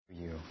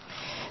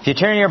If you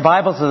turn your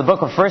Bibles to the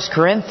book of 1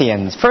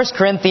 Corinthians, 1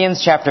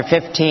 Corinthians chapter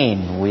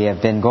 15. We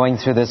have been going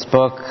through this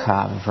book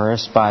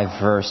verse by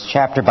verse,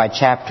 chapter by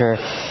chapter,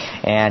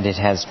 and it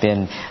has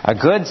been a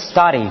good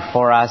study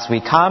for us. We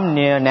come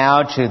near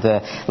now to the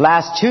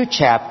last two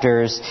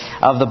chapters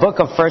of the book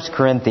of 1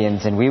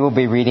 Corinthians, and we will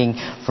be reading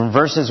from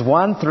verses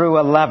 1 through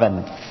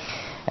 11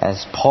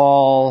 as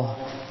Paul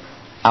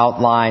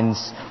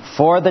outlines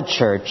for the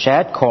church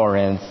at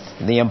Corinth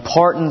the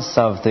importance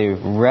of the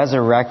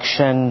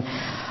resurrection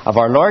of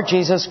our Lord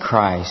Jesus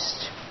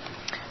Christ.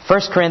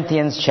 1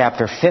 Corinthians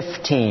chapter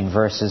 15,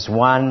 verses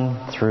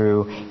 1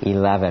 through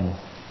 11.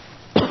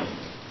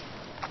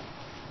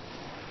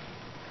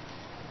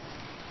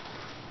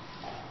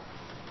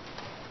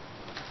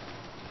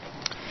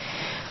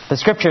 The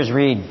Scriptures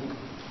read,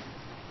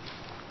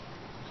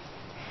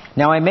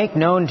 "Now I make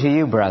known to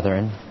you,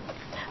 brethren,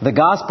 the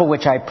gospel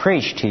which I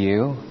preached to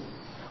you,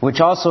 which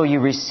also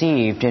you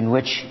received, in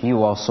which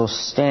you also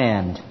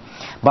stand,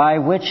 by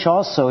which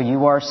also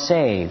you are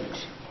saved,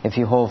 if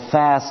you hold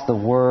fast the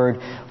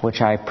word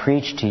which I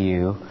preached to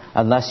you,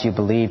 unless you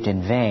believed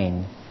in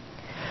vain.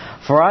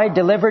 For I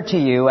delivered to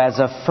you as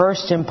of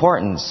first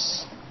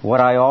importance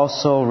what I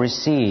also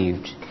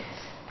received,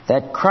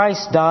 that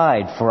Christ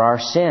died for our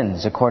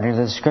sins according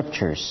to the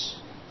Scriptures,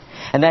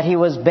 and that He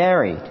was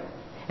buried,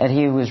 and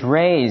He was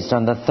raised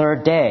on the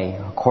third day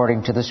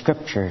according to the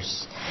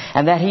Scriptures,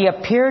 and that He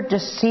appeared to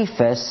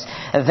Cephas,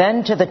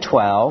 then to the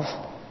 12.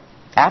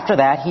 After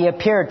that, He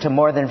appeared to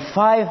more than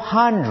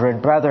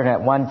 500 brethren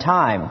at one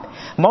time,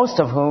 most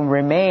of whom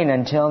remain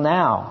until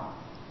now,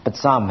 but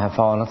some have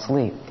fallen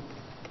asleep.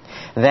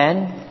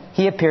 Then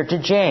He appeared to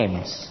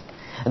James,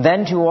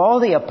 then to all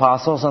the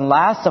apostles, and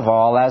last of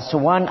all, as to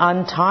one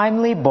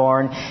untimely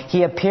born,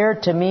 He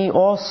appeared to me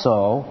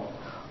also,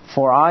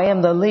 for I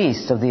am the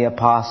least of the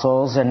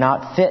apostles, and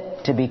not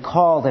fit to be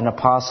called an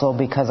apostle,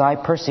 because I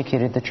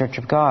persecuted the church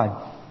of God.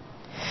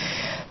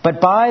 But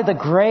by the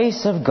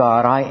grace of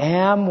God I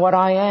am what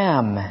I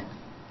am,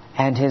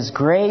 and His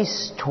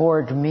grace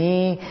toward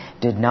me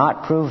did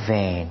not prove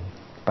vain,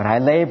 but I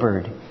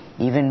labored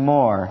even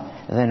more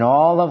than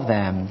all of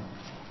them,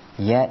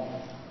 yet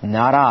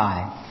not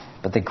I,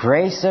 but the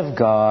grace of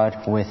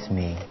God with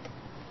me.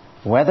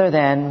 Whether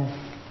then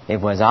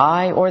it was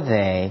I or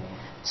they,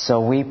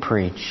 so we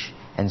preach,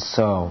 and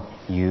so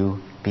you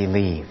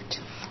believed."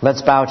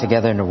 Let's bow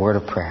together in a word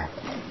of prayer.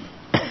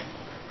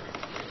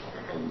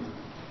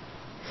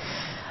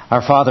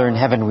 Our Father in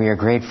heaven, we are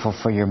grateful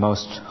for your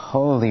most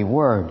holy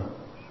word.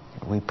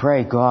 We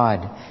pray,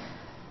 God,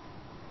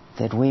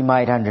 that we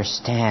might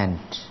understand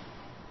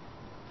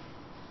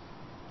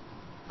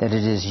that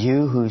it is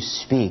you who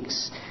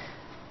speaks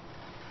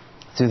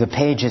through the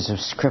pages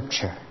of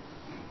Scripture,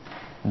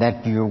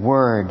 that your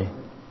word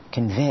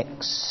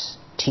convicts,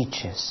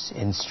 teaches,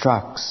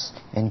 instructs,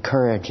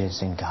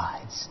 encourages, and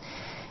guides.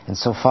 And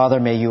so, Father,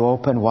 may you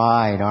open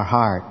wide our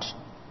heart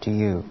to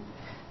you,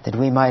 that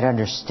we might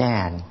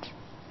understand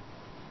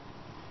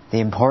the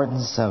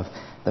importance of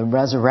the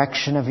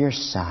resurrection of your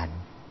Son.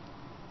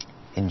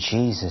 In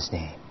Jesus'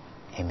 name,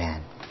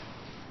 amen.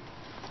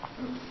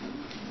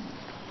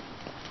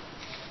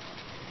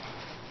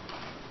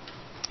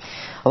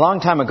 A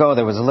long time ago,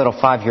 there was a little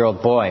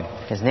 5-year-old boy.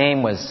 His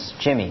name was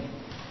Jimmy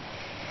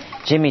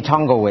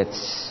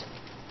Tongowitz.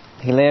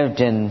 He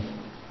lived in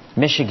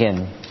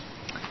Michigan.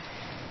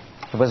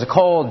 It was a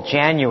cold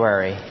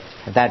January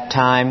at that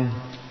time,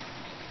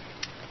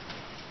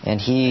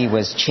 and he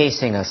was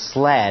chasing a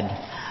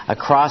sled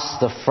across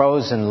the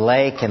frozen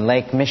lake in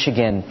Lake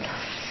Michigan.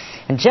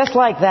 And just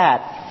like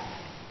that,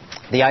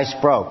 the ice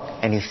broke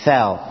and he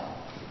fell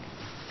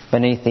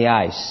beneath the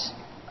ice.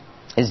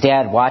 His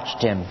dad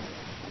watched him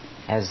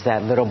as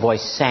that little boy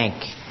sank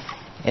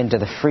into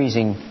the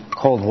freezing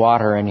cold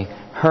water, and he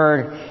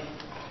heard,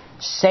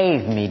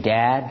 "Save me,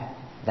 Dad."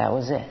 That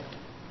was it.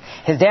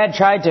 His dad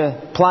tried to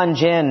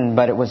plunge in,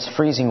 but it was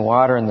freezing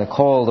water and the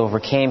cold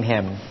overcame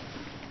him,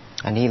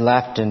 and he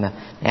left in an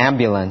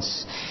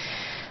ambulance.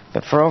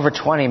 But for over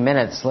 20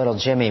 minutes, little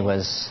Jimmy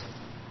was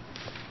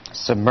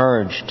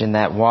submerged in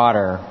that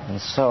water.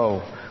 And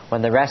so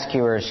when the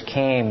rescuers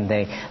came,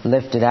 they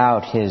lifted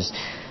out his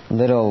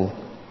little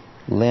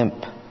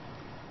limp,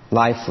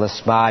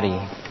 lifeless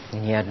body,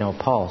 and he had no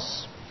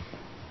pulse.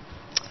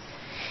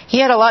 He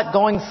had a lot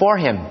going for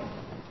him,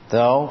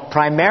 though,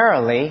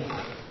 primarily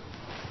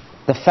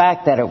the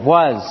fact that it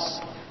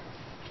was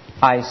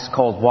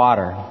ice-cold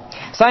water.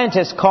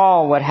 Scientists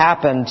call what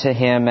happened to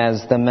him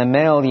as the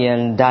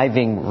mammalian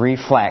diving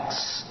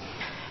reflex.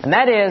 And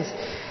that is,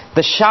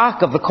 the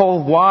shock of the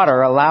cold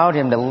water allowed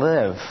him to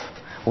live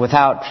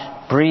without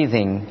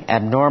breathing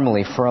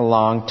abnormally for a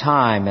long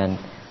time. And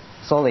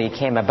slowly he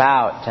came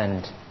about,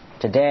 and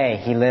today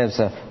he lives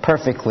a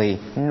perfectly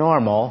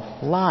normal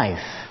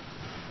life.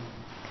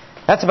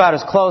 That's about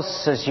as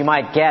close as you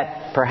might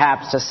get,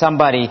 perhaps, to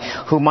somebody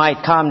who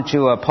might come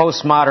to a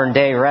postmodern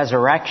day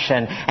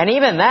resurrection. And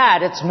even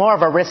that, it's more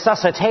of a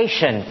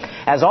resuscitation,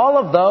 as all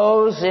of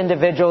those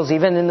individuals,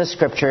 even in the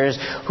Scriptures,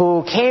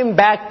 who came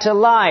back to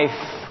life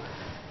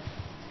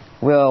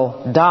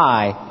will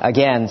die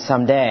again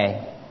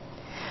someday.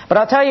 But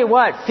I'll tell you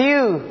what,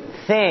 few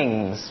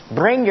things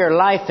bring your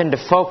life into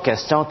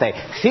focus, don't they?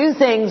 Few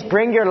things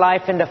bring your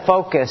life into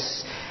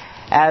focus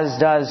as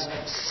does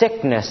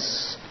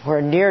sickness or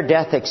a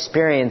near-death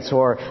experience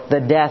or the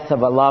death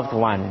of a loved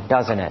one,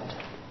 doesn't it?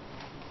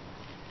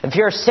 If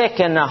you're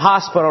sick in a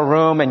hospital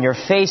room and you're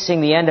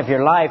facing the end of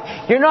your life,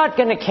 you're not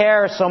going to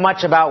care so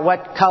much about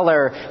what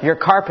color your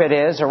carpet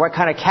is or what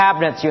kind of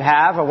cabinets you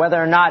have or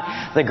whether or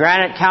not the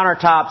granite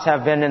countertops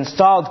have been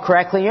installed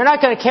correctly. You're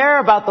not going to care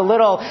about the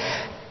little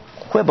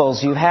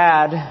quibbles you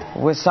had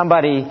with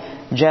somebody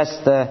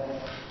just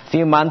a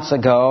few months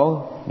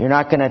ago. You're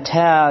not going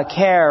to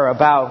care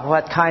about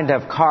what kind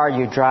of car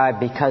you drive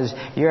because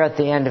you're at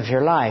the end of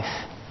your life.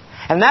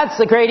 And that's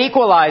the great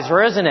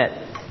equalizer, isn't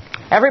it?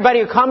 Everybody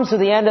who comes to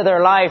the end of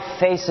their life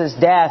faces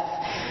death.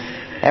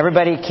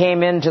 Everybody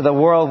came into the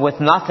world with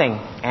nothing.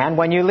 And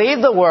when you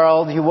leave the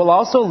world, you will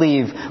also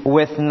leave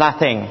with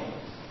nothing.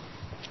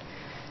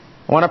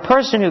 When a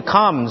person who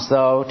comes,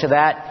 though, to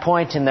that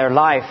point in their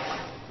life,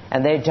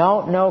 and they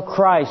don't know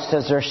Christ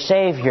as their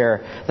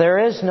Savior, there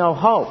is no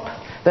hope.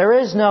 There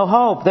is no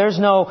hope. There's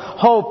no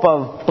hope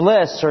of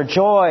bliss or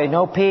joy,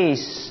 no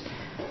peace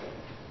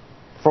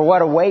for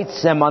what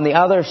awaits them on the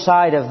other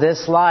side of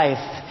this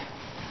life.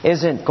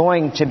 Isn't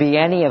going to be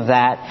any of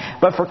that.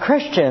 But for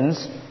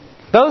Christians,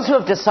 those who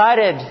have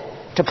decided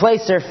to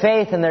place their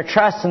faith and their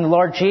trust in the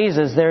Lord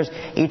Jesus, there's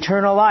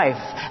eternal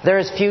life. There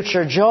is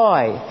future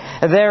joy.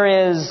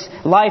 There is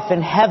life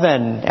in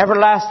heaven,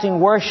 everlasting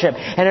worship.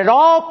 And it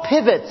all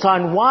pivots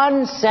on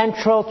one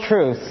central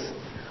truth.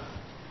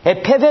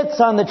 It pivots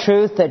on the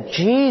truth that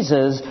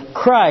Jesus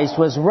Christ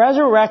was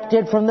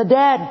resurrected from the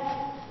dead.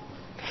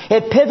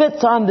 It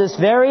pivots on this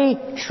very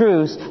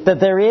truth that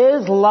there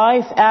is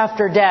life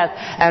after death.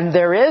 And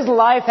there is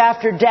life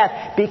after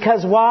death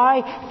because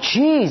why?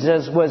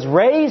 Jesus was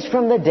raised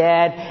from the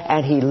dead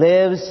and He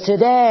lives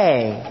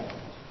today.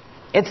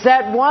 It's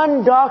that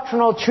one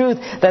doctrinal truth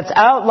that's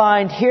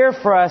outlined here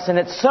for us, and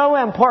it's so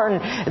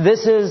important.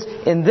 This is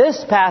in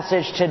this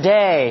passage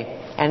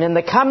today and in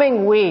the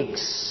coming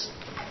weeks.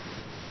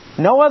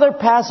 No other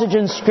passage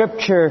in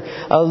Scripture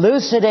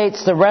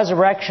elucidates the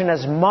resurrection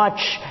as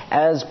much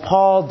as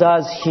Paul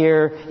does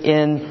here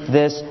in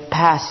this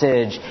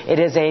passage. It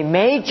is a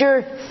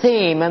major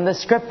theme in the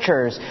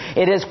Scriptures.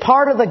 It is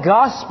part of the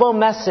gospel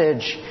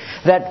message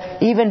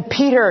that even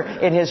Peter,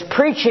 in his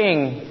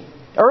preaching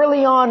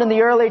early on in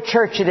the early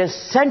church, it is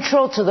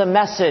central to the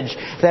message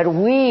that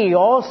we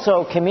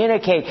also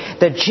communicate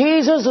that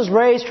Jesus is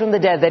raised from the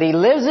dead, that He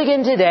lives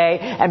again today,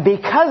 and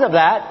because of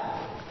that,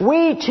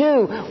 we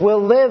too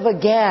will live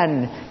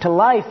again to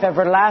life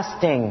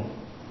everlasting,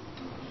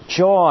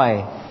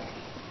 joy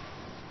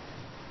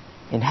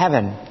in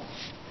heaven.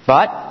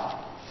 But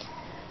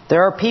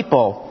there are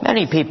people,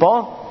 many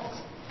people,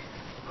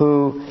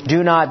 who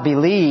do not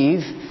believe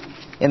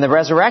in the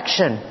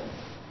resurrection.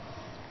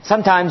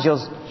 Sometimes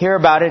you'll hear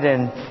about it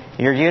in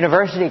your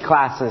university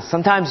classes.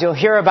 Sometimes you'll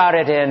hear about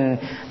it in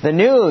the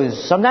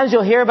news. Sometimes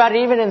you'll hear about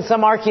it even in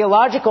some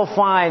archaeological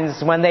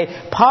finds when they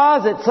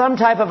posit some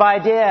type of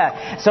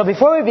idea. So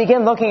before we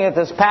begin looking at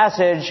this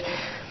passage,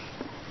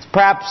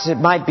 perhaps it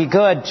might be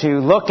good to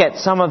look at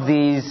some of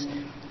these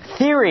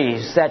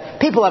theories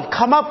that people have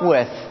come up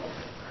with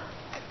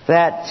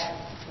that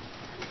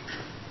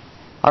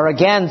are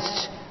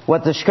against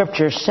what the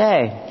Scriptures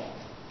say.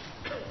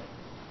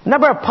 A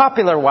number of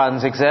popular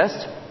ones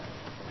exist.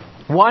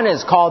 One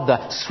is called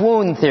the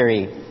swoon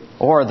theory,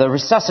 or the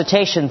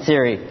resuscitation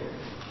theory.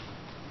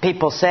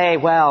 People say,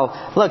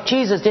 well, look,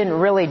 Jesus didn't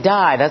really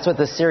die. That's what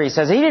this theory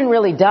says. He didn't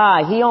really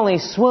die. He only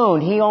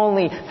swooned. He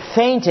only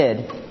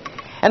fainted.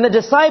 And the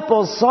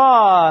disciples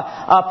saw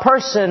a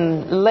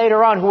person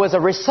later on who was a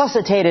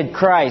resuscitated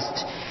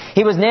Christ.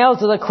 He was nailed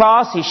to the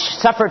cross. He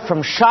suffered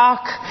from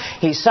shock.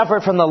 He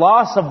suffered from the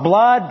loss of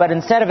blood. But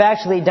instead of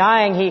actually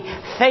dying, he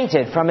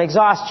fainted from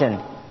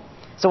exhaustion.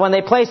 So when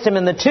they placed him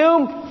in the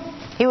tomb,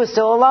 he was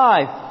still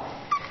alive.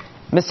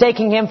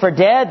 Mistaking him for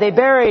dead, they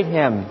buried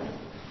him.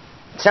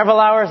 Several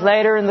hours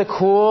later, in the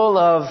cool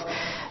of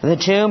the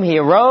tomb, he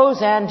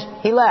arose and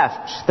he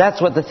left.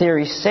 That's what the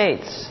theory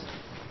states.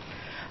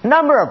 A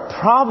number of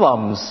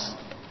problems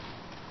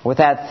with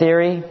that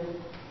theory.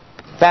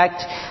 In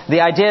fact,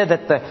 the idea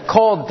that the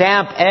cold,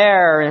 damp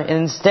air,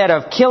 instead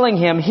of killing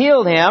him,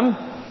 healed him,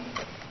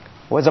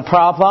 was a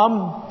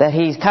problem. That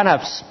he kind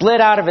of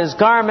split out of his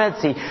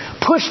garments. He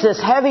pushed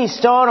this heavy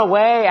stone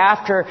away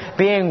after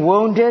being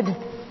wounded.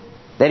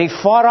 That he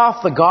fought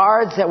off the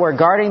guards that were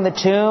guarding the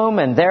tomb,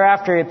 and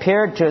thereafter he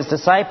appeared to his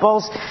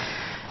disciples.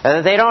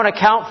 They don't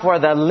account for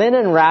the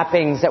linen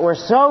wrappings that were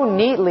so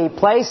neatly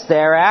placed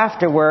there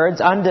afterwards,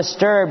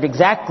 undisturbed,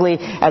 exactly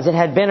as it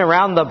had been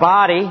around the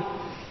body.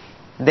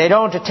 They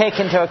don't take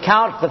into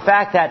account the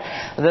fact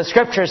that the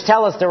Scriptures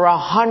tell us there were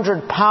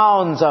 100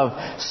 pounds of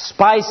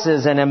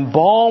spices and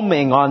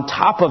embalming on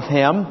top of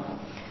him.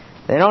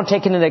 They don't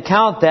take into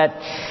account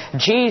that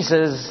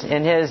Jesus,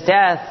 in His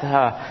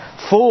death,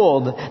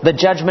 fooled the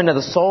judgment of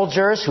the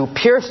soldiers who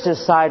pierced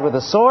His side with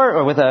a sword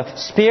or with a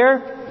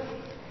spear.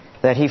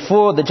 that he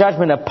fooled the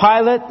judgment of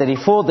Pilate, that he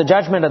fooled the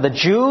judgment of the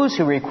Jews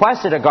who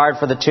requested a guard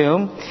for the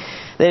tomb,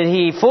 that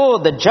he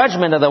fooled the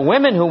judgment of the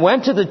women who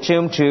went to the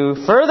tomb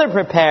to further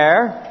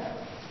prepare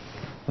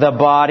the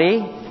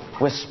body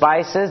with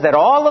spices, that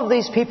all of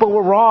these people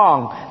were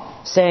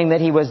wrong, saying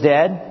that he was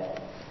dead.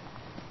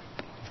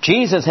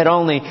 Jesus had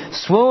only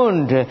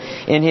swooned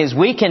in his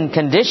weakened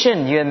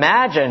condition. You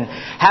imagine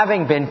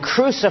having been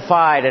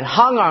crucified and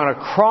hung on a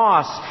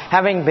cross,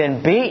 having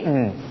been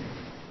beaten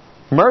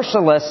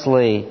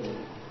mercilessly,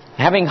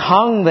 having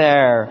hung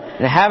there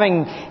and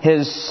having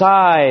his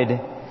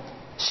side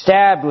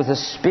stabbed with a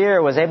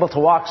spear, was able to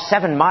walk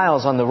 7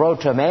 miles on the road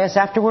to Emmaus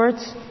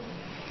afterwards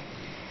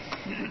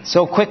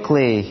so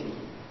quickly,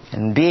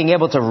 and being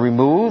able to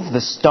remove the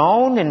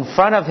stone in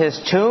front of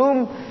his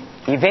tomb,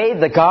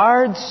 evade the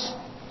guards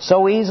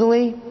so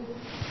easily?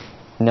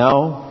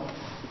 No.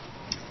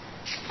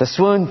 The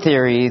swoon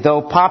theory,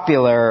 though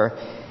popular,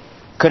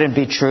 couldn't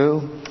be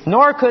true.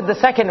 Nor could the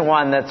second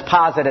one that's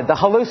posited, the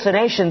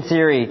hallucination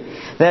theory,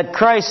 that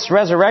Christ's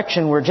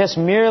resurrection were just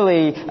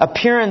merely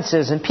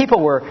appearances and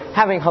people were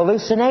having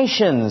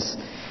hallucinations.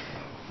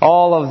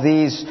 All of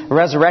these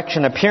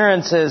resurrection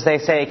appearances, they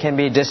say, can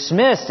be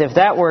dismissed if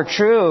that were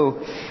true.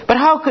 But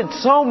how could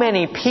so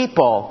many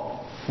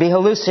people be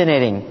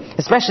hallucinating,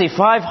 especially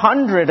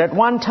 500 at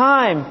one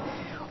time,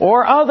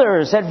 or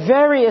others at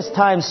various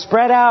times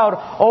spread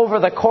out over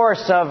the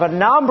course of a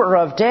number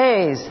of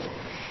days?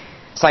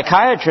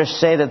 Psychiatrists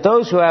say that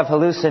those who have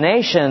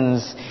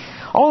hallucinations,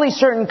 only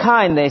certain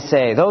kind, they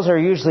say, those are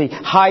usually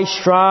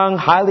high-strung,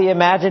 highly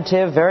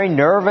imaginative, very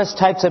nervous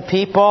types of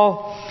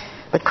people.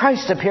 But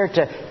Christ appeared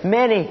to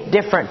many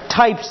different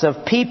types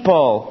of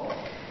people.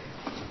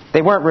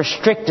 They weren't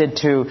restricted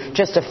to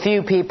just a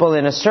few people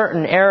in a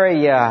certain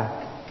area.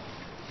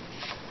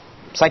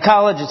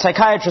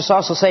 Psychiatrists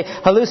also say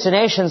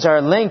hallucinations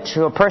are linked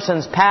to a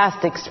person's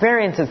past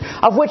experiences,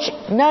 of which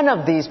none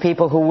of these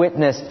people who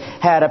witnessed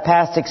had a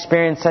past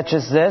experience such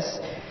as this.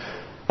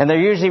 And they're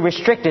usually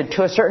restricted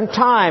to a certain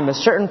time, a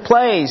certain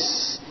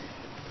place,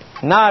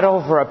 not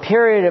over a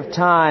period of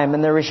time.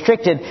 And they're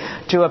restricted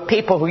to a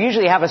people who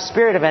usually have a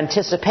spirit of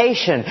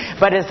anticipation.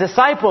 But his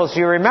disciples,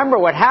 you remember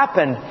what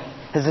happened?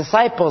 His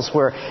disciples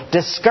were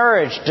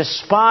discouraged,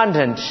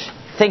 despondent,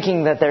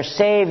 thinking that their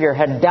Savior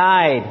had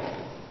died.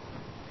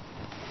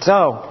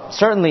 So,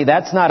 certainly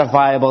that's not a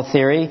viable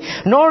theory,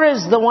 nor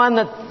is the one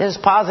that is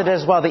posited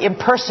as well, the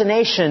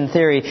impersonation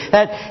theory,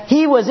 that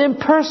he was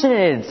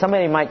impersonated.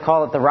 Somebody might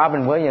call it the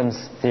Robin Williams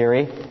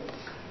theory.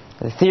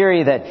 The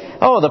theory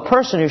that, the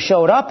person who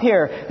showed up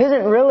here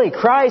isn't really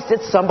Christ,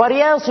 it's somebody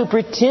else who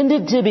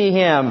pretended to be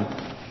him.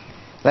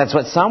 That's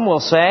what some will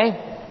say.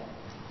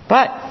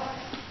 But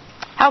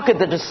how could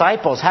the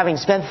disciples, having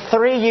spent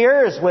 3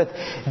 years with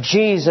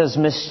Jesus,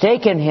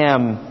 mistaken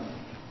him?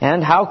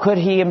 And how could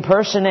he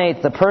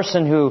impersonate the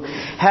person who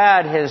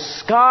had his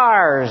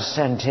scars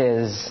and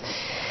his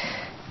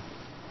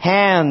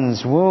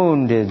hands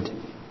wounded?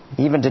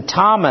 Even to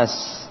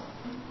Thomas,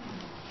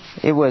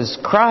 it was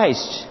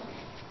Christ.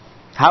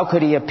 How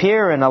could he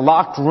appear in a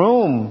locked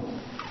room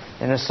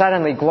in a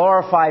suddenly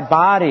glorified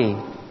body?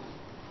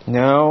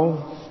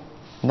 No,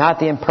 not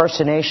the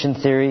impersonation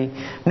theory.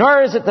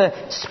 Nor is it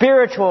the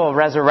spiritual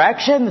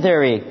resurrection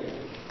theory,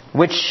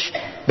 which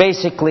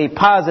basically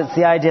posits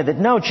the idea that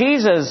no,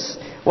 Jesus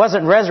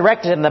wasn't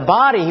resurrected in the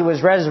body, he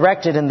was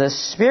resurrected in the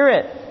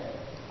spirit.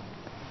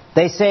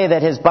 They say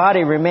that his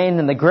body remained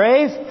in the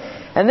grave,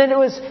 and then it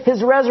was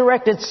his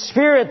resurrected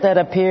spirit that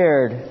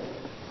appeared.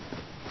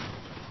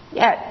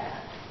 Yet,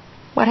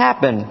 what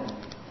happened?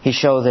 He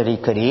showed that he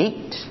could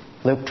eat,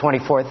 Luke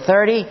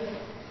 24:30.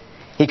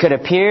 He could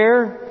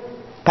appear,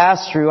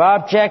 pass through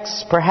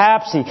objects,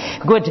 perhaps. He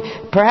could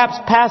perhaps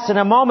pass in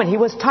a moment. He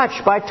was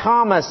touched by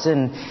Thomas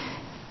in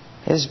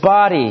his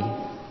body,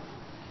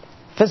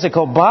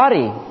 physical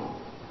body,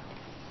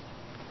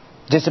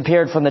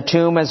 disappeared from the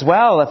tomb as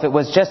well. If it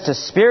was just a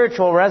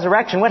spiritual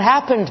resurrection, what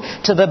happened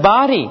to the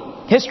body?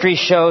 History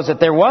shows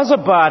that there was a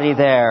body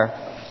there.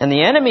 And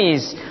the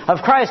enemies of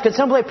Christ could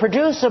simply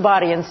produce a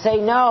body and say,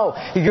 no,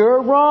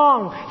 you're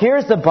wrong.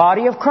 Here's the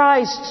body of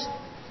Christ.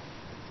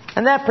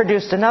 And that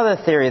produced another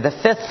theory, the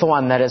fifth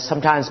one that is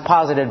sometimes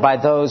posited by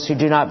those who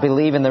do not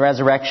believe in the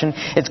resurrection.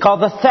 It's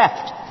called the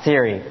theft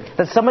theory,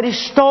 that somebody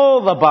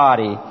stole the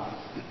body.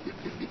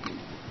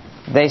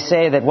 They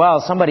say that,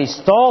 somebody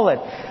stole it.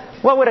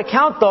 What would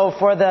account, though,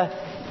 for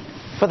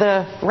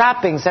the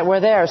wrappings that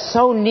were there,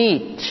 so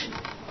neat,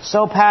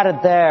 so padded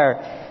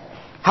there?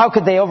 How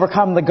could they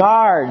overcome the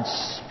guards?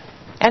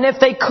 And if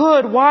they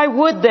could, why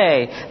would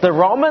they? The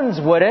Romans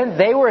wouldn't.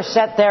 They were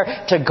set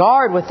there to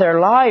guard with their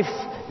life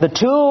the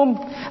tomb.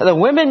 The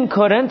women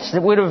couldn't.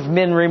 It would have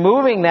been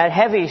removing that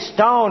heavy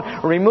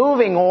stone,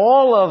 removing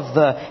all of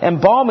the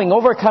embalming,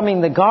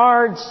 overcoming the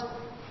guards.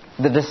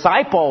 The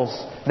disciples,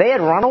 they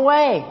had run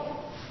away.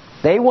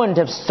 They wouldn't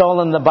have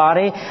stolen the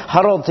body,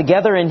 huddled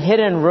together in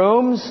hidden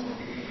rooms.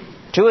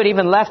 Two had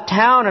even left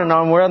town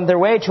and were on their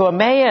way to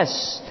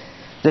Emmaus.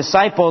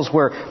 Disciples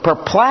were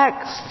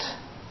perplexed.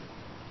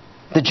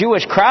 The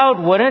Jewish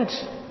crowd wouldn't.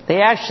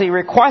 They actually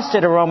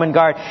requested a Roman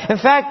guard. In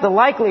fact, the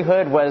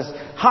likelihood was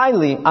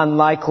highly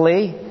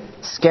unlikely.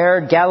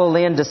 Scared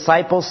Galilean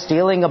disciples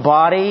stealing a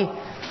body?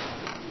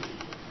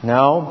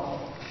 No.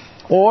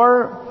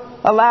 Or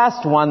a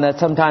last one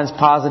that's sometimes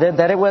posited,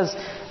 that it was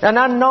an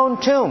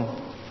unknown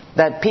tomb.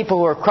 That people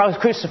who were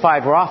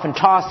crucified were often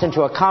tossed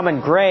into a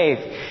common grave.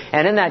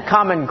 And in that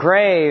common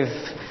grave,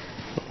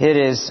 it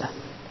is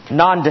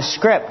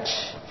nondescript.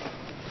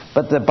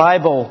 But the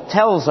Bible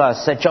tells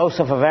us that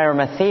Joseph of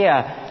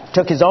Arimathea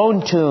took his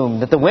own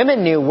tomb, that the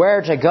women knew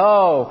where to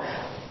go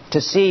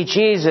to see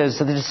Jesus.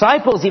 The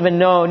disciples even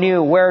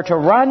knew where to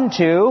run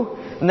to,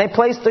 and they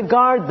placed a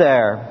guard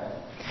there.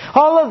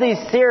 All of these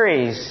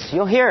theories,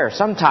 you'll hear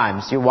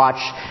sometimes. You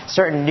watch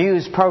certain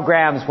news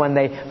programs when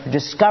they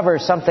discover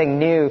something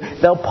new.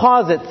 They'll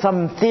posit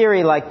some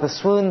theory like the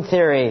swoon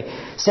theory,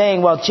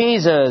 saying, well,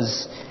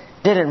 Jesus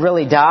didn't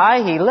really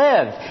die. He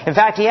lived. In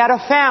fact, he had a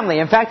family.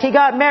 In fact, he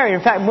got married.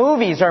 In fact,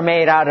 movies are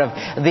made out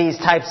of these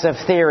types of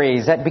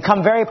theories that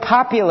become very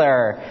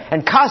popular.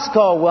 And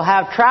Costco will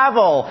have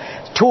travel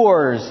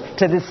tours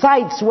to the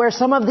sites where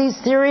some of these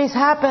theories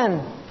happen.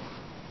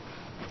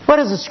 What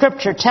does the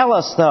Scripture tell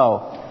us,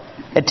 though?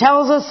 It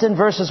tells us in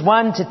verses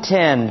 1 to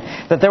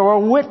 10 that there were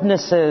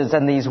witnesses,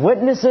 and these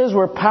witnesses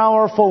were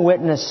powerful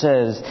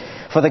witnesses.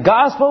 For the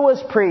gospel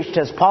was preached,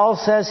 as Paul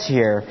says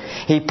here.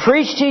 He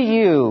preached to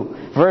you,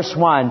 verse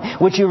 1,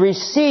 which you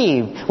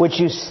received, which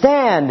you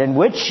stand, and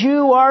which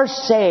you are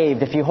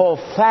saved, if you hold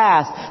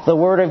fast the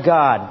word of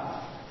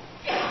God.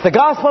 The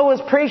gospel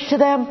was preached to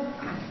them.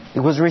 It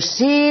was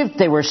received.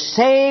 They were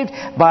saved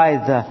by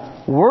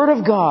the word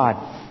of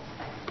God.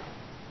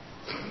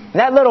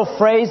 That little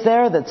phrase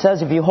there that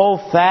says, if you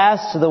hold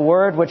fast to the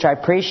word which I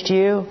preach to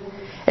you,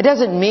 it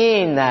doesn't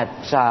mean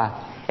that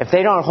if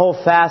they don't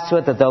hold fast to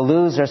it that they'll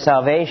lose their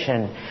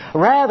salvation.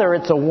 Rather,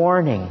 it's a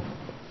warning.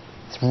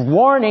 It's a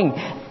warning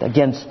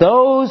against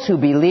those who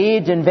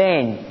believed in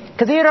vain.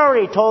 Because he had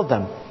already told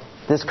them,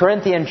 this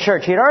Corinthian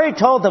church, he had already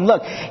told them,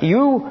 look,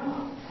 you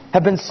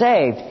have been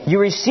saved. You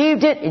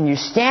received it and you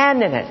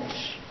stand in it.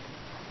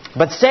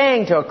 But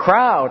saying to a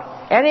crowd,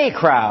 any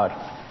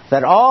crowd,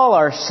 that all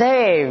are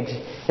saved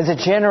is a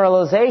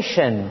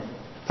generalization.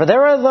 For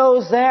there are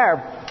those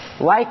there,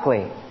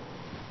 likely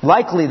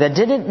that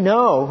didn't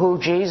know who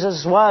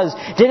Jesus was,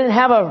 didn't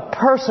have a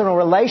personal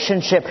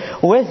relationship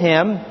with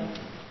Him.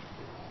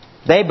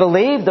 They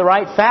believed the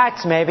right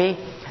facts, maybe.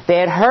 They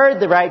had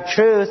heard the right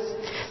truth.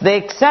 They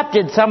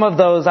accepted some of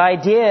those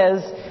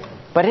ideas.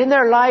 But in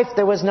their life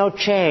there was no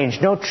change,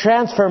 no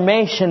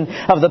transformation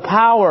of the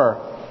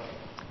power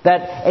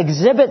that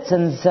exhibits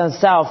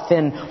itself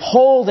in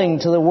holding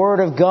to the Word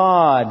of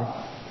God.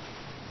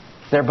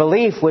 Their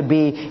belief would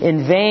be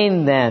in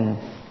vain then.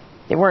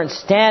 They weren't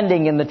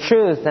standing in the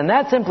truth. And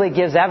that simply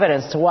gives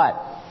evidence to what?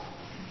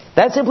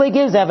 That simply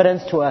gives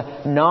evidence to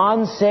a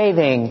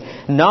non-saving,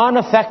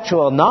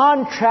 non-effectual,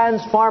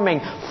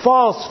 non-transforming,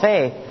 false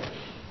faith.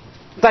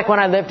 It's like when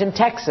I lived in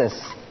Texas.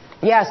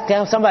 You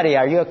ask somebody,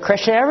 are you a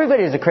Christian?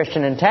 Everybody's a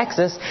Christian in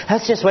Texas.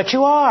 That's just what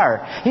you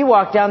are. You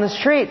walk down the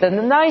street, they're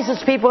the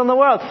nicest people in the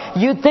world.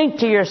 You think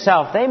to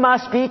yourself, they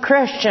must be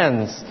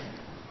Christians.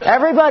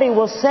 Everybody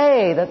will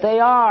say that they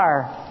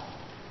are,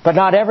 but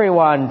not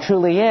everyone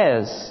truly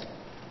is.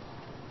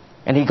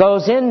 And he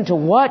goes into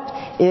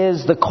what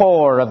is the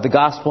core of the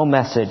gospel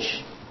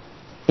message.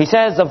 He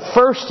says, of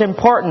first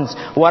importance,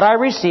 what I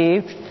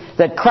received,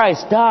 that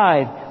Christ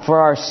died for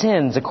our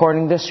sins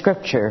according to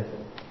Scripture.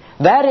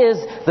 That is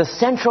the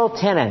central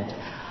tenet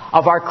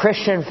of our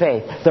Christian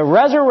faith. The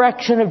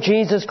resurrection of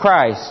Jesus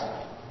Christ.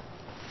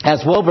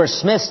 As Wilbur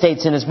Smith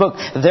states in his book,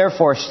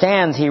 Therefore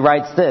Stands, he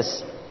writes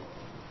this.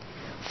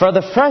 From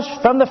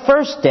the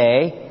first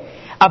day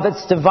of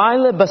its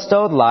divinely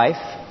bestowed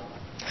life,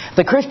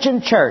 the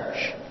Christian church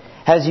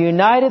has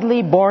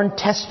unitedly borne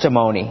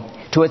testimony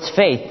to its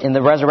faith in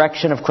the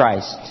resurrection of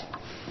Christ.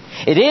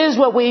 It is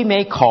what we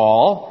may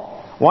call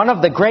one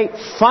of the great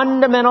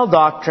fundamental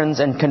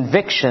doctrines and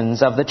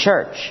convictions of the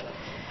church,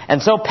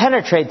 and so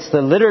penetrates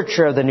the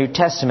literature of the New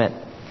Testament,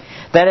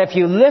 that if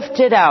you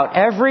lifted out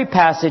every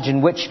passage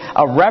in which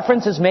a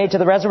reference is made to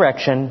the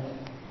resurrection,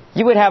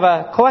 you would have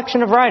a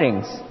collection of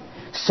writings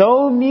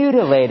so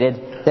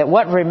mutilated that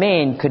what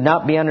remained could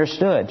not be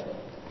understood.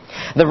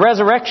 The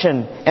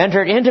resurrection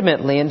entered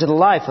intimately into the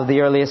life of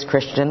the earliest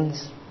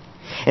Christians.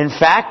 In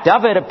fact,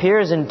 of it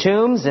appears in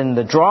tombs, in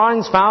the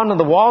drawings found on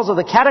the walls of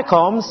the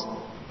catacombs.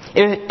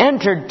 It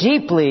entered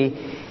deeply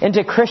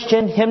into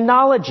Christian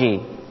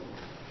hymnology.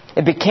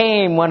 It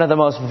became one of the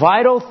most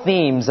vital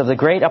themes of the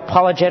great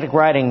apologetic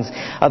writings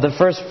of the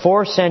first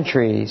 4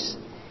 centuries.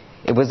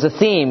 It was a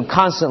theme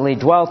constantly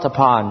dwelt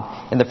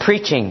upon in the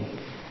preaching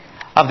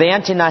of the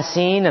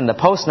ante-Nicene and the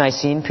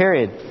post-Nicene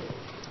period.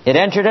 It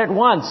entered at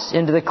once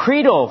into the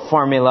creedal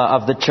formula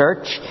of the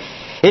church.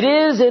 It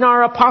is in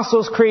our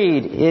Apostles'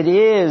 Creed. It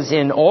is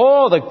in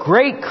all the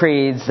great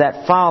creeds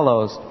that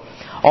follows.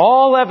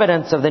 All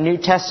evidence of the New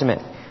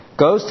Testament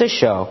goes to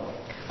show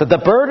that the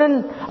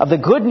burden of the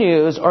good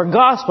news or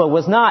gospel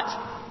was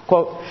not,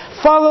 quote,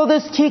 follow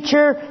this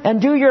teacher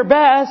and do your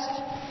best,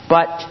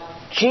 but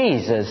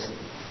Jesus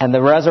and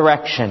the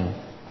resurrection.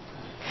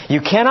 You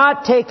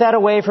cannot take that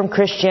away from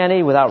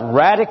Christianity without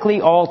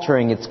radically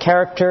altering its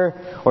character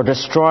or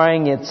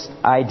destroying its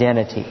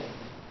identity.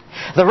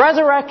 The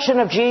resurrection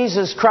of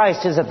Jesus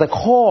Christ is at the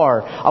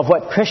core of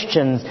what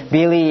Christians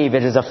believe.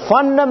 It is a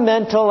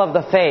fundamental of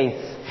the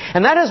faith.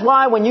 And that is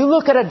why when you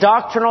look at a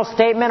doctrinal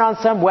statement on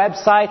some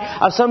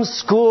website of some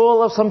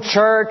school, of some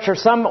church, or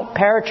some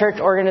parachurch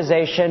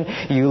organization,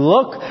 you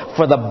look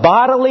for the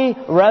bodily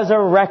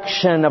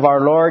resurrection of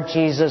our Lord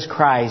Jesus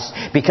Christ,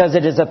 because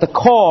it is at the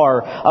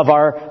core of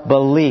our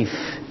belief,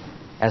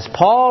 as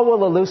Paul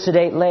will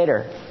elucidate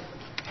later.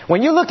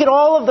 When you look at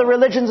all of the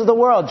religions of the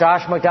world,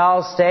 Josh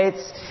McDowell states,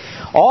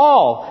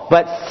 all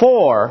but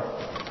 4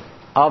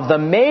 of the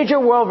major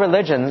world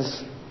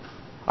religions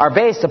are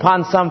based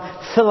upon some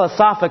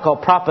philosophical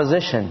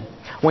proposition.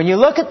 When you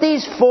look at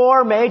these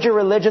 4 major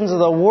religions of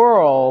the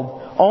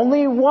world,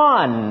 only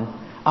one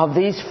of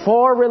these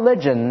 4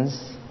 religions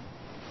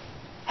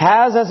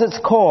has as its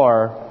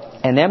core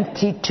an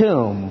empty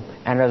tomb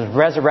and a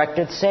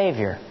resurrected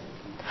Savior.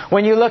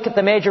 When you look at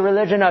the major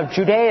religion of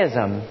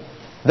Judaism,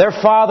 their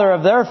father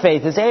of their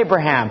faith is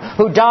Abraham,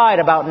 who died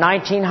about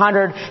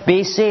 1900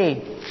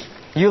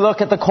 BC. You look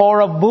at the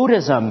core of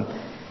Buddhism,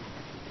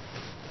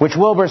 which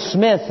Wilbur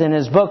Smith in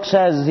his book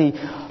says the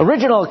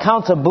original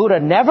accounts of Buddha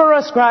never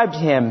ascribed to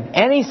him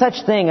any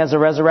such thing as a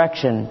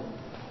resurrection.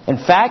 In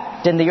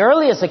fact, in the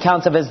earliest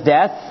accounts of his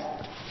death,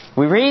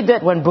 we read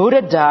that when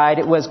Buddha died,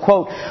 it was,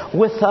 quote,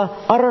 with the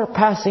utter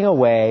passing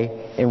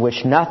away in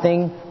which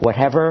nothing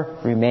whatever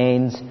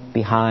remains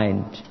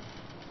behind.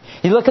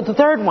 You look at the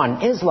third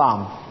one,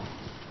 Islam.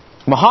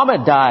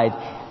 Muhammad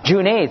died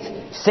June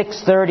 8th,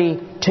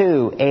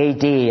 632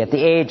 A.D. at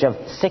the age of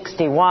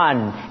 61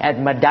 at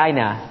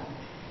Medina,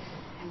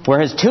 where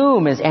his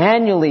tomb is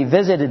annually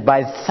visited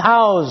by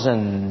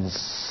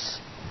thousands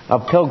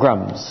of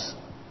pilgrims.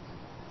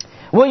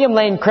 William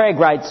Lane Craig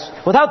writes,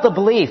 without the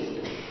belief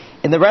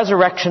in the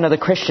resurrection of the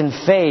Christian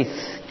faith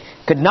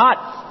could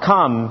not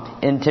come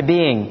into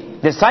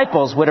being,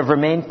 disciples would have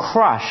remained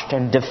crushed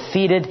and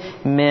defeated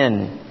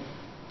men.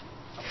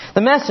 The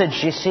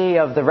message, you see,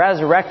 of the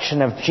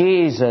resurrection of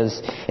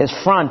Jesus is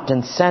front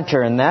and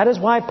center, and that is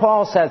why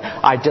Paul said,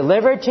 I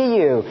delivered to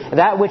you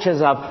that which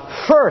is of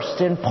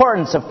first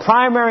importance, of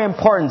primary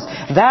importance,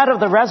 that of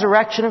the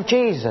resurrection of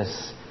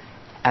Jesus.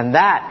 And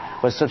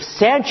that was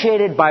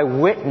substantiated by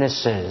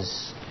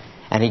witnesses.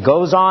 And he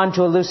goes on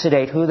to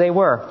elucidate who they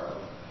were.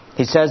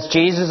 He says,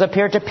 Jesus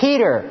appeared to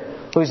Peter,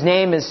 whose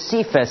name is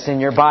Cephas in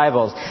your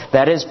Bibles.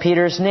 That is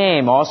Peter's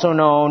name, also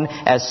known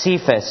as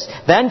Cephas.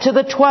 Then to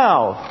the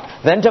 12.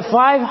 Then to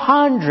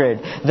 500,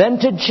 then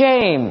to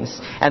James.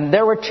 And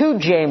there were 2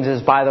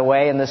 Jameses, by the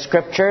way, in the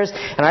Scriptures.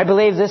 And I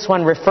believe this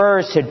one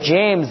refers to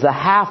James, the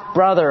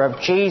half-brother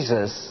of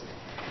Jesus.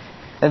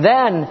 And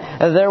then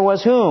there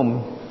was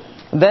whom?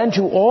 Then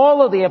to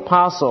all of the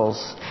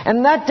apostles.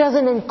 And that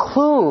doesn't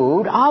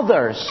include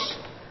others.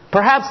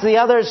 Perhaps the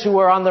others who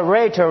were on the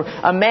way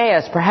to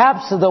Emmaus,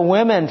 perhaps the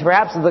women,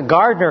 perhaps the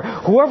gardener,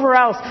 whoever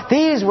else.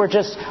 These were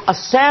just a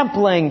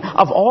sampling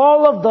of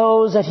all of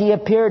those that he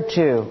appeared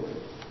to.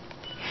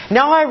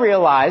 Now I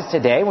realize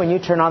today when you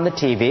turn on the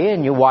TV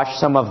and you watch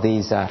some of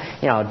these,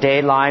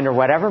 Dayline or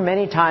whatever,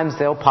 many times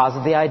they'll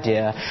posit the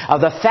idea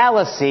of the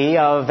fallacy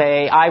of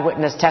an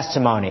eyewitness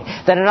testimony.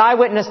 That an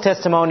eyewitness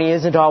testimony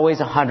isn't always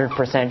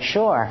 100%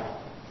 sure.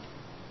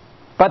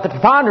 But the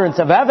preponderance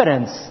of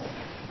evidence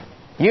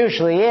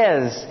usually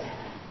is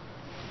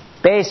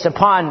based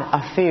upon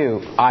a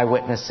few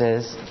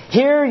eyewitnesses.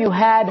 Here you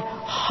had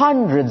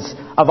hundreds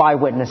of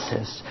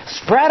eyewitnesses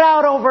spread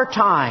out over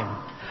time,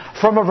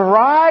 from a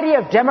variety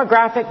of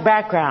demographic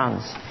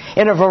backgrounds,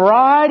 in a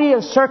variety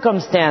of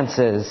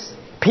circumstances.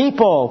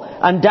 People,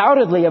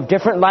 undoubtedly of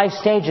different life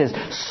stages,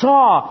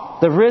 saw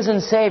the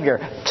risen Savior,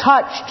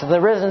 touched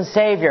the risen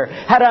Savior,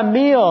 had a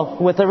meal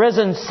with the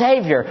risen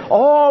Savior,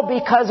 all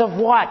because of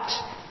what?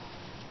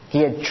 He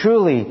had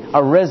truly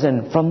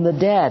arisen from the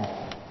dead.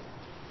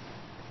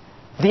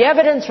 The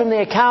evidence from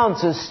the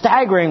accounts is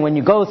staggering when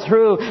you go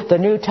through the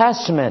New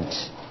Testament.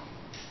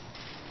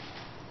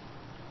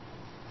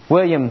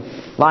 William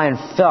Lyon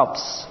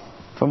Phelps,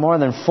 for more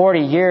than 40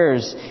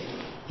 years,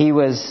 he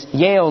was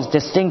Yale's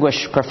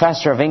distinguished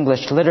professor of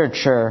English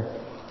literature,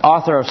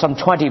 author of some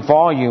 20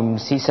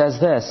 volumes. He says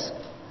this,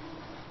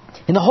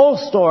 in the whole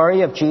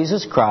story of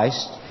Jesus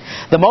Christ,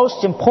 the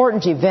most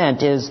important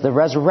event is the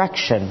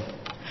resurrection.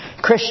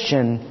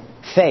 Christian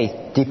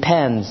faith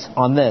depends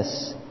on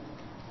this.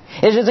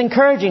 It is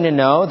encouraging to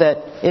know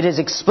that it is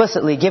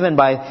explicitly given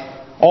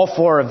by all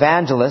 4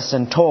 evangelists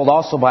and told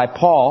also by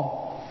Paul.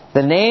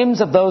 The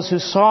names of those who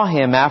saw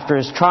him after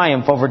his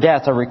triumph over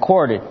death are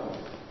recorded.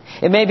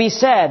 It may be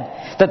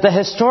said that the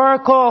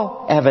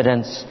historical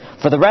evidence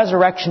for the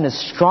resurrection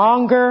is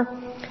stronger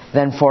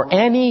than for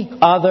any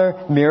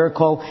other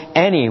miracle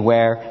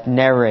anywhere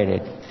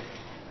narrated.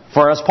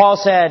 For as Paul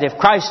said, if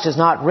Christ is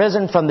not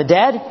risen from the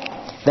dead,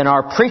 then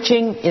our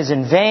preaching is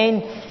in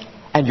vain,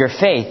 and your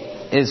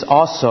faith is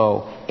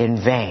also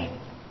in vain.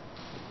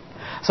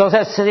 So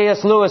says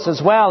C.S. Lewis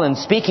as well, in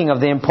speaking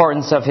of the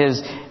importance of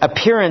his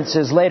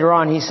appearances later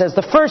on. He says,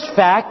 the first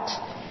fact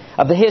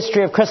of the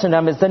history of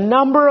Christendom is the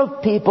number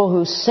of people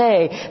who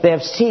say they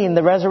have seen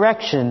the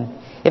resurrection.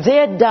 If they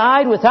had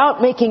died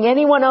without making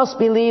anyone else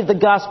believe the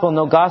gospel,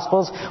 no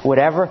gospels would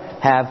ever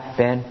have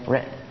been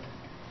written.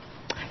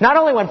 Not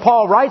only when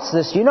Paul writes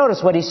this, you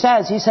notice what he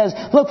says. He says,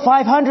 look,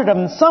 500 of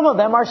them, some of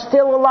them are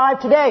still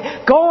alive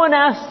today. Go and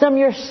ask them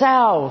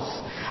yourselves.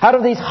 Out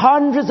of these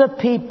hundreds of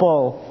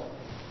people,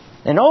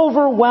 an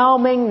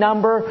overwhelming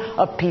number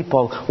of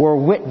people were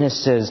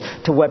witnesses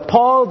to what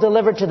Paul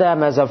delivered to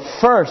them as of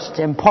first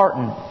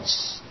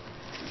importance.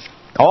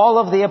 All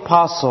of the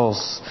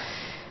apostles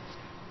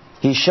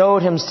He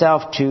showed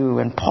Himself to,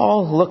 and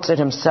Paul looks at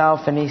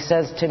himself and he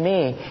says to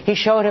me, He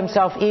showed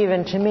Himself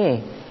even to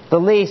me, the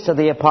least of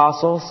the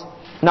apostles,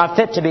 not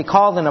fit to be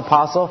called an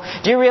apostle.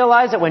 Do you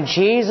realize that when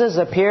Jesus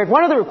appeared,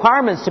 one of the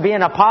requirements to be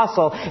an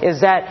apostle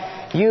is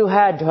that you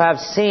had to have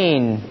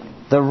seen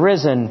the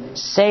risen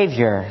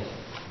Savior.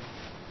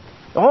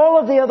 All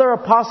of the other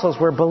apostles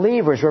were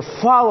believers, were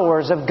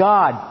followers of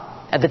God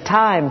at the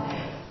time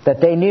that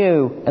they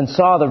knew and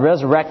saw the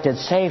resurrected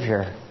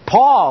Savior.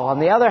 Paul, on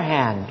the other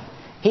hand,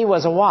 he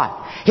was a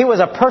what? He was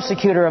a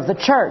persecutor of the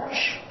church.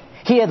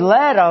 He had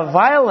led a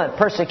violent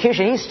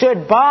persecution. He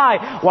stood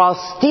by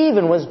while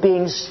Stephen was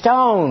being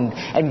stoned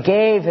and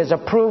gave his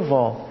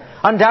approval.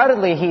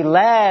 Undoubtedly, he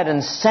led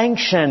and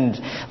sanctioned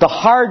the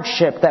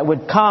hardship that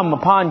would come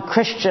upon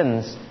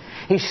Christians.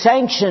 He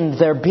sanctioned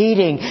their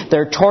beating,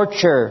 their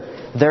torture,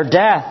 their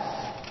death.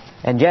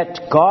 And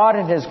yet God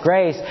in His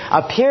grace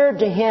appeared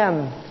to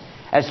him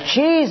as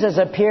Jesus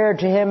appeared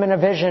to him in a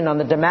vision on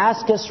the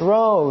Damascus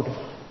road,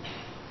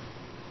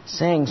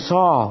 saying,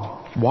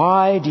 Saul,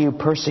 why do you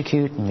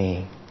persecute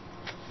me?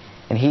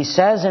 And he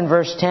says in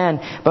verse 10,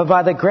 but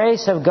by the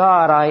grace of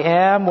God I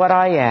am what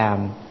I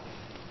am,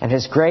 and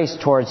His grace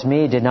towards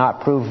me did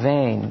not prove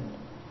vain.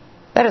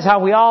 That is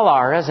how we all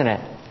are, isn't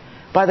it?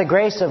 By the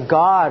grace of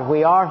God,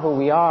 we are who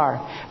we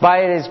are.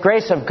 By His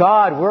grace of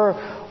God,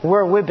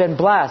 we've been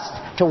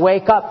blessed to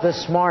wake up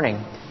this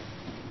morning.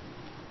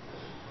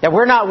 That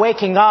we're not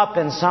waking up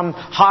in some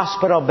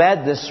hospital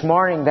bed this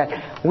morning.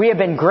 That we have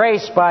been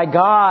graced by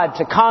God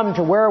to come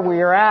to where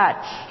we are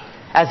at.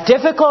 As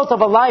difficult of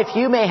a life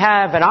you may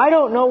have, and I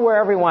don't know where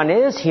everyone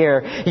is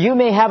here, you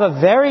may have a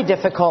very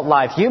difficult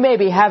life. You may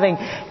be having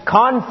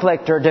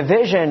conflict or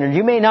division, or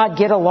you may not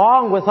get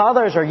along with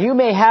others, or you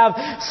may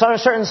have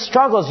certain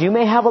struggles. You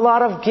may have a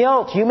lot of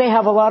guilt. You may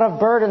have a lot of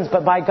burdens,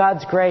 but by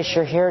God's grace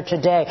you're here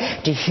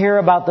today to hear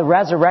about the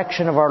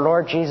resurrection of our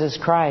Lord Jesus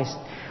Christ.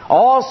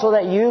 All so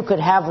that you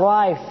could have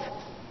life.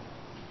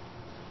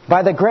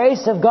 By the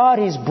grace of God,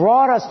 He's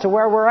brought us to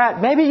where we're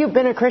at. Maybe you've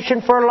been a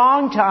Christian for a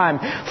long time,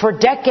 for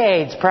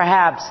decades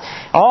perhaps,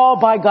 all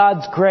by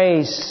God's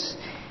grace.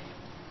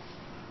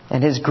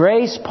 And His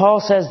grace,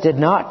 Paul says, did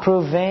not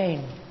prove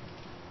vain.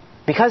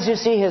 Because you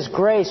see, His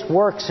grace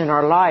works in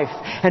our life.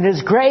 And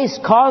His grace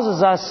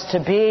causes us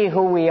to be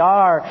who we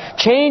are,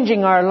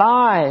 changing our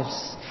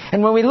lives.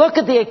 And when we look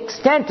at the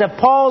extent of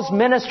Paul's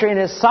ministry and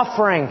his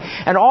suffering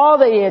and all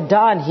that he had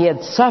done, he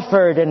had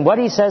suffered. And what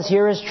he says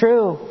here is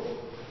true.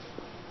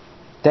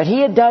 That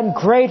he had done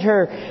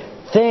greater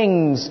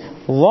things,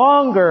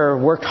 longer,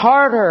 worked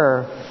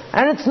harder.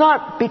 And it's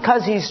not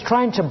because he's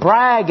trying to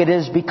brag. It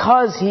is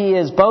because he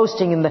is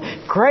boasting in the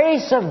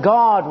grace of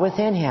God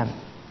within him.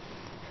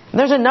 And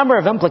there's a number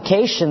of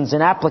implications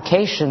and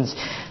applications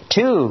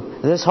to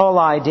this whole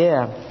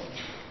idea.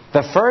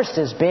 The first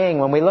is being,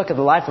 when we look at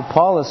the life of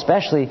Paul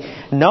especially,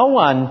 no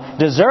one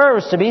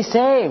deserves to be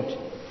saved.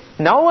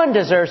 No one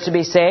deserves to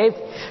be saved.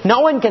 No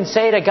one can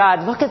say to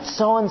God, look at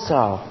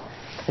so-and-so.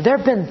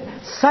 They've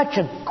been such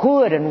a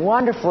good and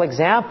wonderful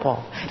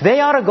example. They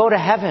ought to go to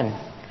heaven.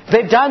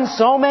 They've done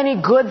so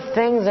many good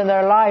things in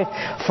their life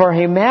for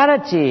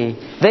humanity.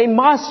 They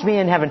must be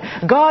in heaven.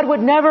 God would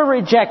never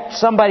reject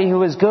somebody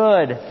who is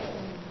good.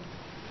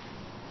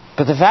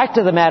 But the fact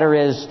of the matter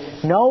is,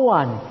 no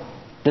one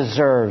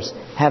deserves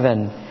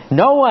heaven.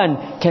 No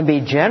one can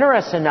be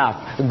generous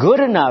enough,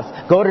 good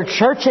enough, go to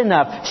church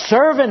enough,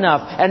 serve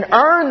enough, and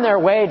earn their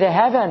way to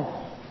heaven.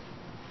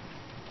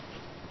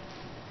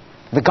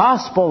 The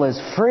gospel is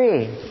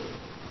free,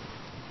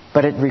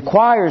 but it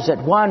requires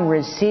that one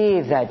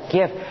receive that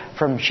gift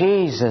from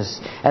Jesus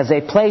as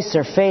they place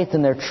their faith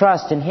and their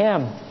trust in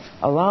Him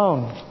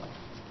alone.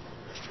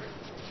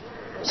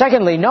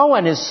 Secondly, no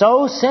one is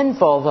so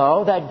sinful,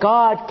 though, that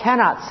God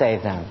cannot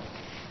save them.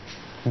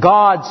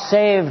 God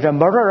saved a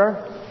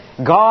murderer.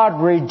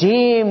 God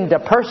redeemed a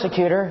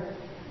persecutor.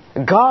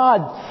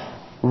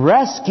 God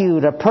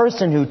rescued a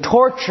person who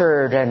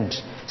tortured and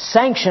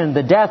sanctioned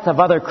the death of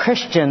other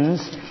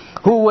Christians,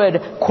 who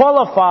would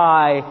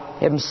qualify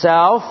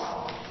himself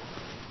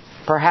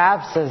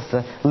perhaps as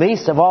the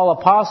least of all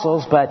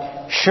apostles,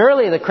 but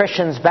surely the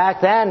Christians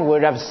back then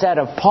would have said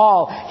of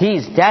Paul,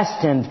 he's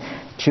destined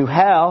to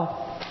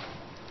hell.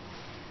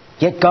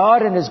 Yet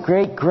God in His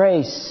great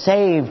grace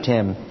saved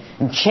him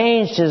and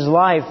changed his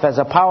life as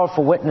a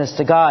powerful witness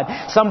to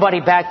God.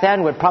 Somebody back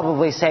then would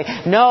probably say,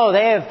 no,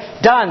 they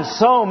have done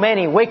so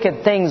many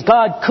wicked things,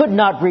 God could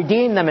not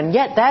redeem them. And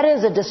yet that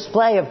is a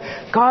display of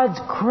God's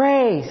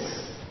grace.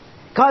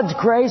 God's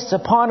grace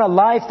upon a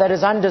life that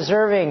is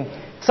undeserving.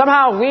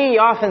 Somehow we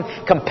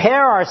often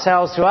compare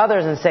ourselves to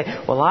others and say,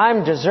 well,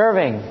 I'm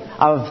deserving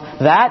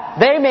of that.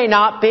 They may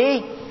not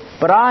be,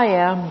 but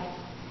I am.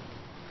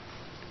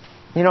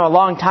 You know, a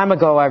long time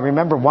ago I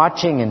remember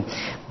watching, and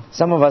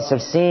some of us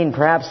have seen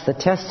perhaps the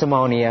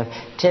testimony of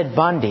Ted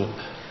Bundy,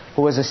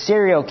 who was a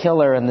serial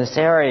killer in this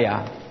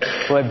area,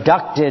 who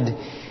abducted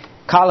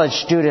college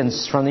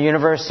students from the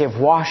University of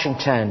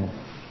Washington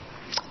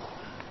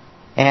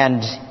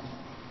and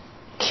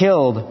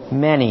killed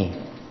many.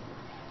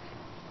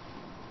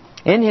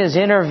 In his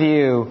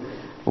interview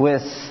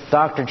with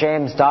Dr.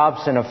 James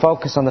Dobson of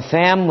Focus on the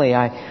Family,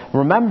 I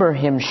remember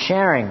him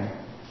sharing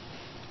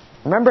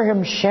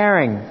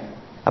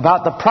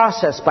about the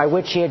process by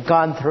which he had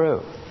gone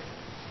through.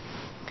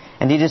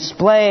 And he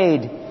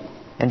displayed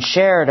and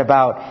shared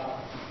about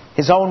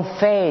his own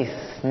faith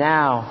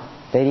now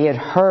that he had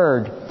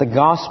heard the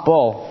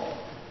gospel,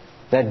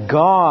 that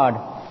God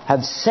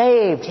had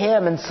saved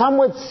him. And some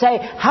would say,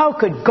 how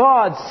could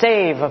God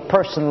save a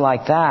person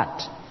like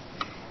that?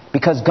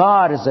 Because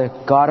God is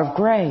a God of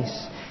grace.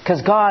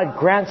 Because God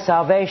grants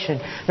salvation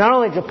not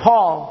only to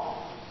Paul,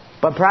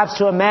 but perhaps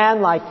to a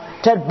man like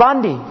Ted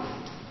Bundy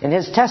in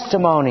his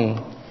testimony,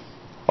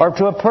 or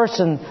to a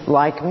person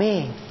like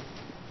me.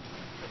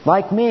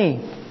 Like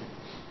me.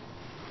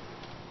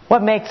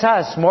 What makes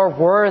us more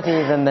worthy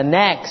than the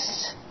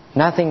next?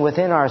 Nothing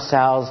within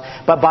ourselves,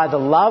 but by the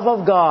love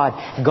of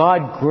God,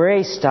 God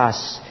graced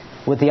us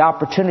with the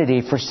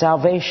opportunity for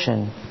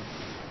salvation.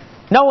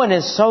 No one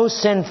is so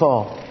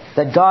sinful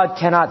that God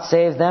cannot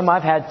save them.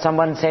 I've had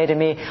someone say to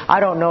me,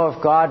 I don't know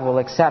if God will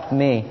accept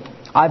me.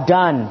 I've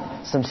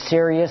done some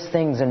serious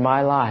things in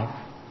my life.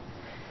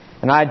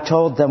 And I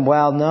told them,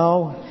 well,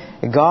 no,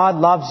 God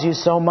loves you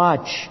so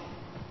much,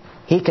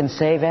 He can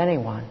save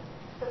anyone.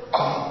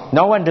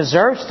 No one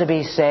deserves to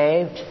be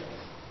saved,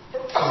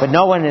 but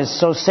no one is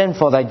so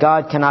sinful that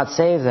God cannot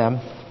save them.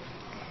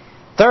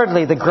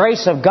 Thirdly, the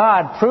grace of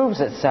God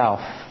proves itself.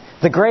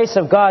 The grace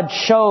of God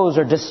shows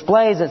or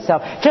displays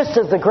itself. Just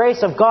as the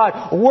grace of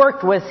God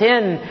worked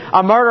within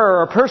a murderer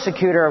or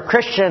persecutor of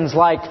Christians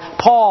like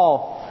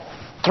Paul,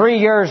 3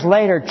 years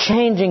later,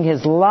 changing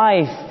his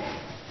life,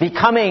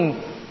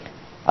 becoming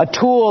a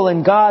tool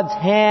in God's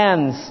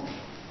hands,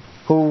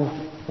 who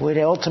would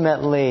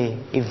ultimately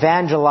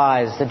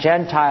evangelize the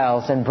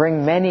Gentiles and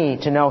bring many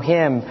to know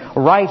Him,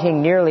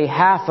 writing nearly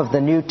half of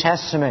the New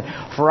Testament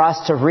for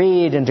us to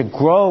read and to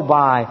grow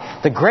by.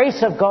 The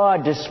grace of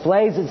God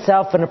displays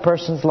itself in a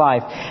person's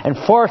life. And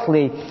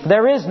fourthly,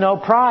 there is no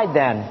pride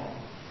then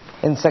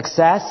in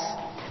success.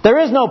 There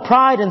is no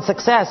pride in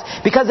success,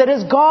 because it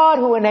is God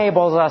who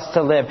enables us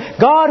to live,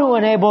 God who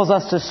enables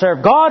us to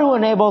serve, God who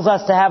enables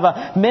us to have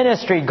a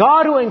ministry,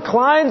 God who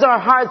inclines our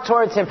heart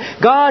towards Him,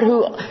 God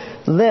who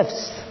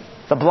lifts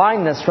the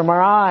blindness from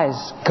our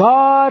eyes.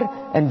 God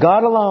and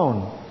God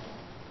alone.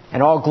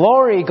 And all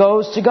glory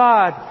goes to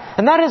God.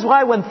 And that is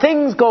why when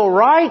things go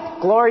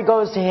right, glory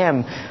goes to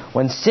Him.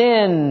 When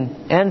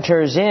sin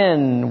enters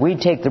in, we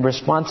take the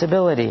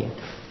responsibility.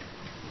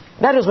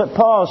 That is what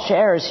Paul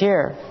shares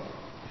here.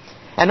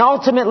 And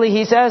ultimately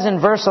he says in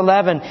verse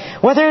 11,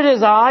 whether it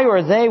is I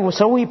or they,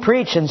 so we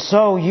preach, and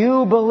so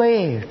you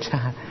believed.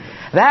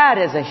 That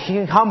is a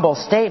humble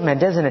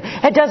statement, isn't it?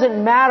 It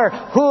doesn't matter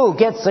who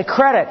gets the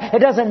credit. It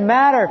doesn't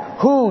matter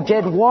who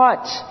did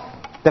what.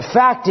 The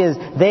fact is,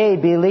 they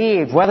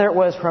believed. Whether it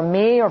was from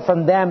me or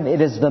from them,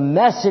 it is the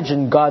message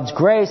and God's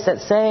grace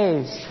that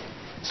saves.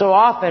 So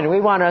often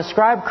we want to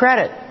ascribe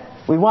credit.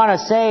 We want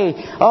to say,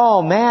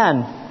 oh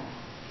man,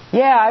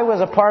 yeah, I was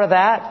a part of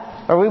that.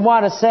 Or we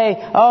want to say,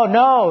 oh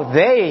no,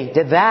 they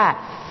did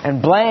that,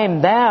 and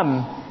blame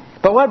them.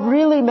 But what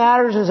really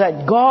matters is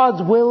that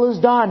God's will is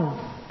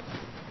done.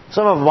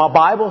 Some of a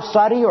Bible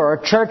study or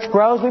a church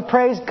grows, we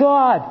praise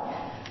God.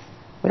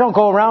 We don't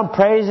go around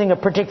praising a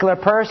particular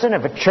person.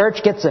 If a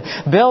church gets a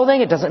building,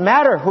 it doesn't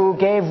matter who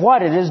gave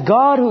what. It is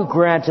God who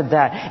granted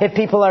that. If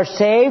people are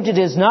saved, it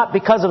is not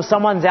because of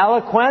someone's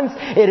eloquence.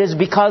 It is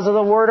because of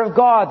the Word of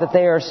God that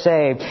they are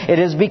saved. It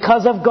is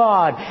because of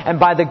God. And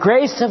by the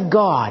grace of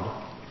God,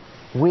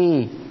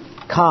 we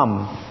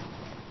come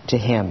to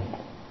Him.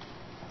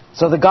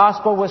 So the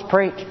gospel was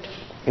preached.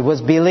 It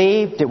was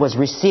believed, it was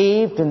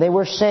received, and they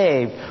were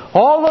saved.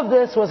 All of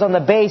this was on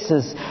the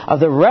basis of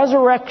the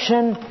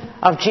resurrection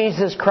of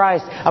Jesus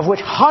Christ, of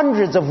which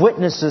hundreds of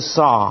witnesses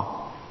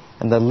saw.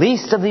 And the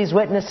least of these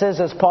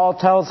witnesses, as Paul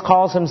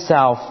calls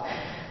himself,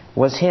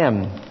 was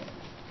him.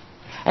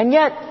 And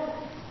yet,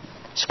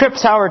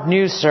 Scripps Howard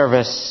News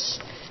Service,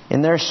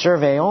 in their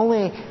survey,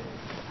 only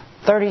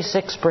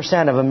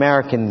 36% of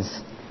American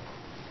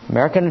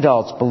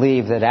adults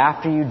believe that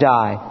after you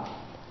die,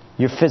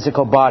 your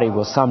physical body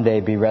will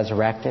someday be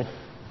resurrected.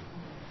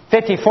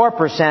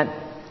 54%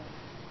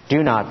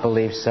 do not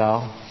believe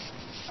so.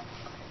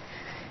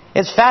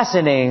 It's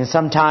fascinating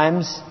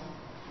sometimes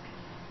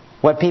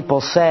what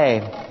people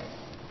say.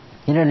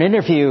 In an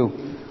interview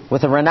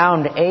with a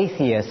renowned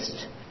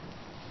atheist,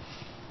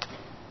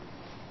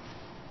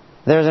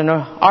 there's an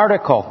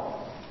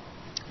article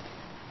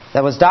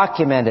that was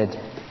documented.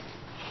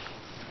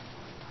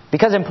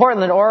 Because in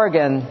Portland,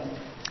 Oregon,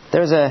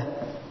 there's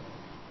a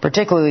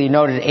particularly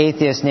noted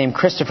atheist named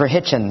Christopher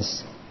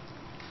Hitchens.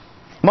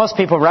 Most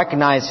people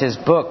recognize his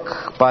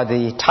book by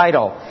the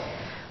title,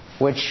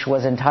 which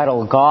was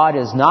entitled, God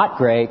is Not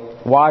Great,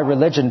 Why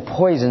Religion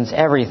Poisons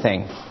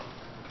Everything.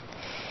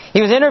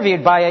 He was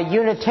interviewed by a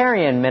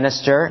Unitarian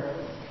minister,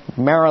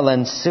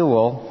 Marilyn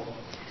Sewell,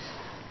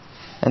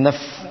 and the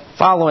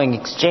following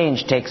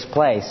exchange takes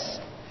place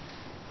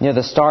near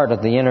the start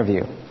of the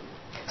interview.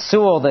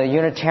 Sewell, the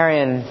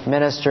Unitarian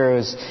minister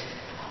who's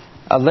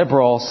a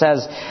liberal,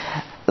 says,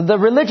 the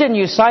religion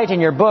you cite in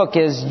your book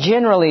is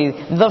generally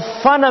the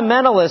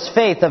fundamentalist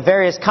faith of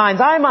various kinds.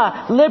 I'm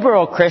a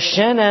liberal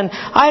Christian, and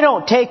I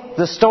don't take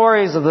the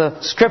stories of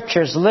the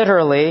Scriptures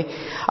literally.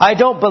 I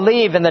don't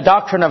believe in the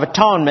doctrine of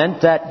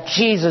atonement, that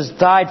Jesus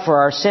died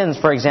for our sins,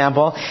 for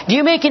example. Do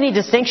you make any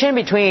distinction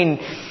between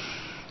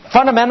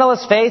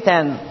fundamentalist faith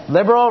and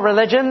liberal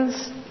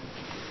religions?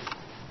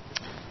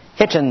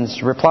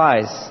 Hitchens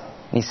replies,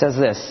 he says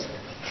this,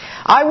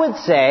 I would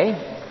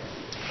say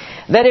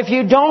that if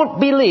you don't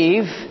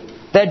believe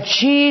that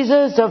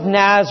Jesus of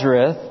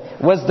Nazareth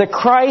was the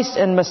Christ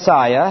and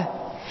Messiah,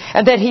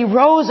 and that He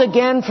rose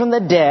again from the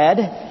dead,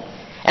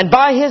 and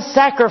by His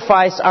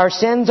sacrifice our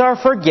sins are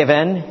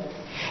forgiven,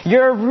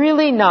 you're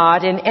really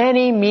not, in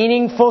any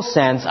meaningful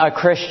sense, a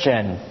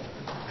Christian.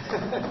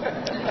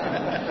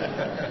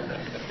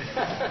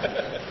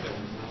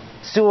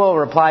 Sewell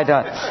replied,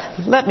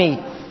 let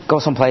me go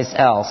someplace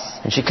else.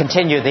 And she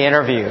continued the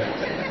interview.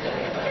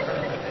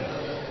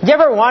 You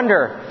ever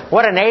wonder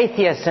what an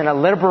atheist and a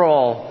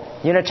liberal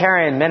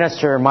Unitarian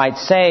minister might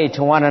say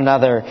to one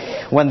another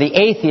when the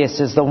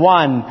atheist is the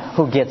one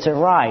who gets it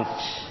right?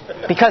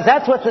 Because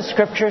that's what the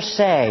Scriptures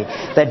say,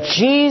 that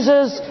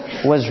Jesus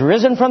was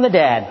risen from the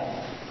dead,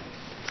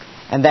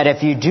 and that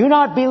if you do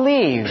not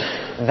believe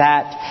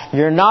that,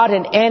 you're not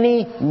in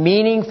any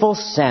meaningful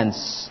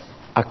sense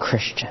a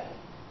Christian.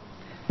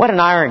 What an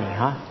irony,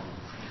 huh?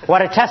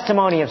 What a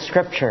testimony of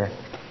Scripture,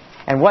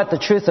 and what the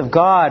truth of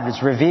God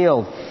is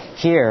revealed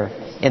here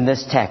in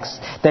this text.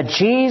 That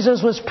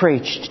Jesus was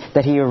preached,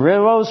 that He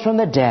arose from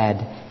the dead,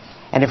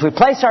 and if we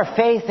place our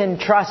faith and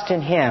trust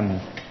in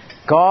Him,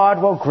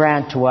 God will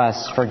grant to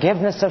us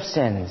forgiveness of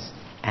sins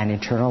and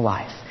eternal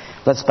life.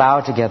 Let's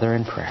bow together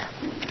in prayer.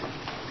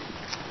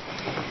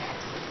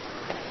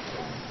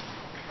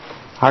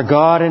 Our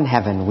God in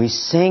heaven, we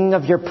sing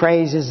of Your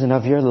praises and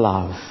of Your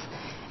love.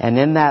 And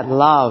in that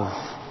love,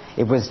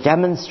 it was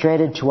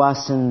demonstrated to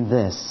us in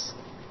this,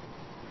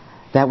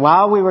 that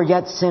while we were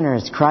yet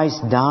sinners,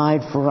 Christ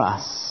died for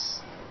us.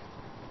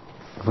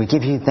 We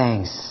give You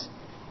thanks.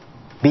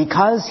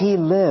 Because He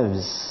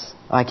lives,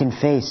 I can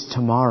face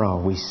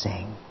tomorrow, we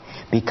sing.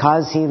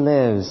 Because He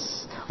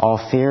lives, all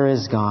fear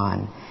is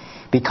gone.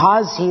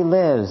 Because He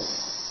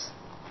lives,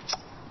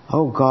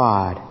 oh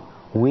God,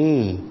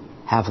 we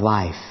have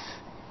life,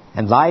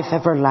 and life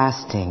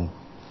everlasting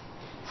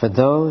for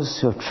those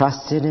who have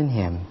trusted in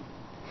Him.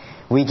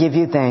 We give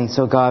You thanks,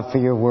 O God, for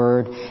Your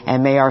word,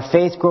 and may our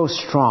faith grow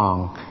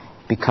strong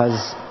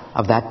because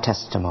of that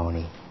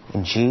testimony.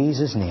 In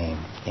Jesus' name,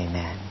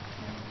 amen.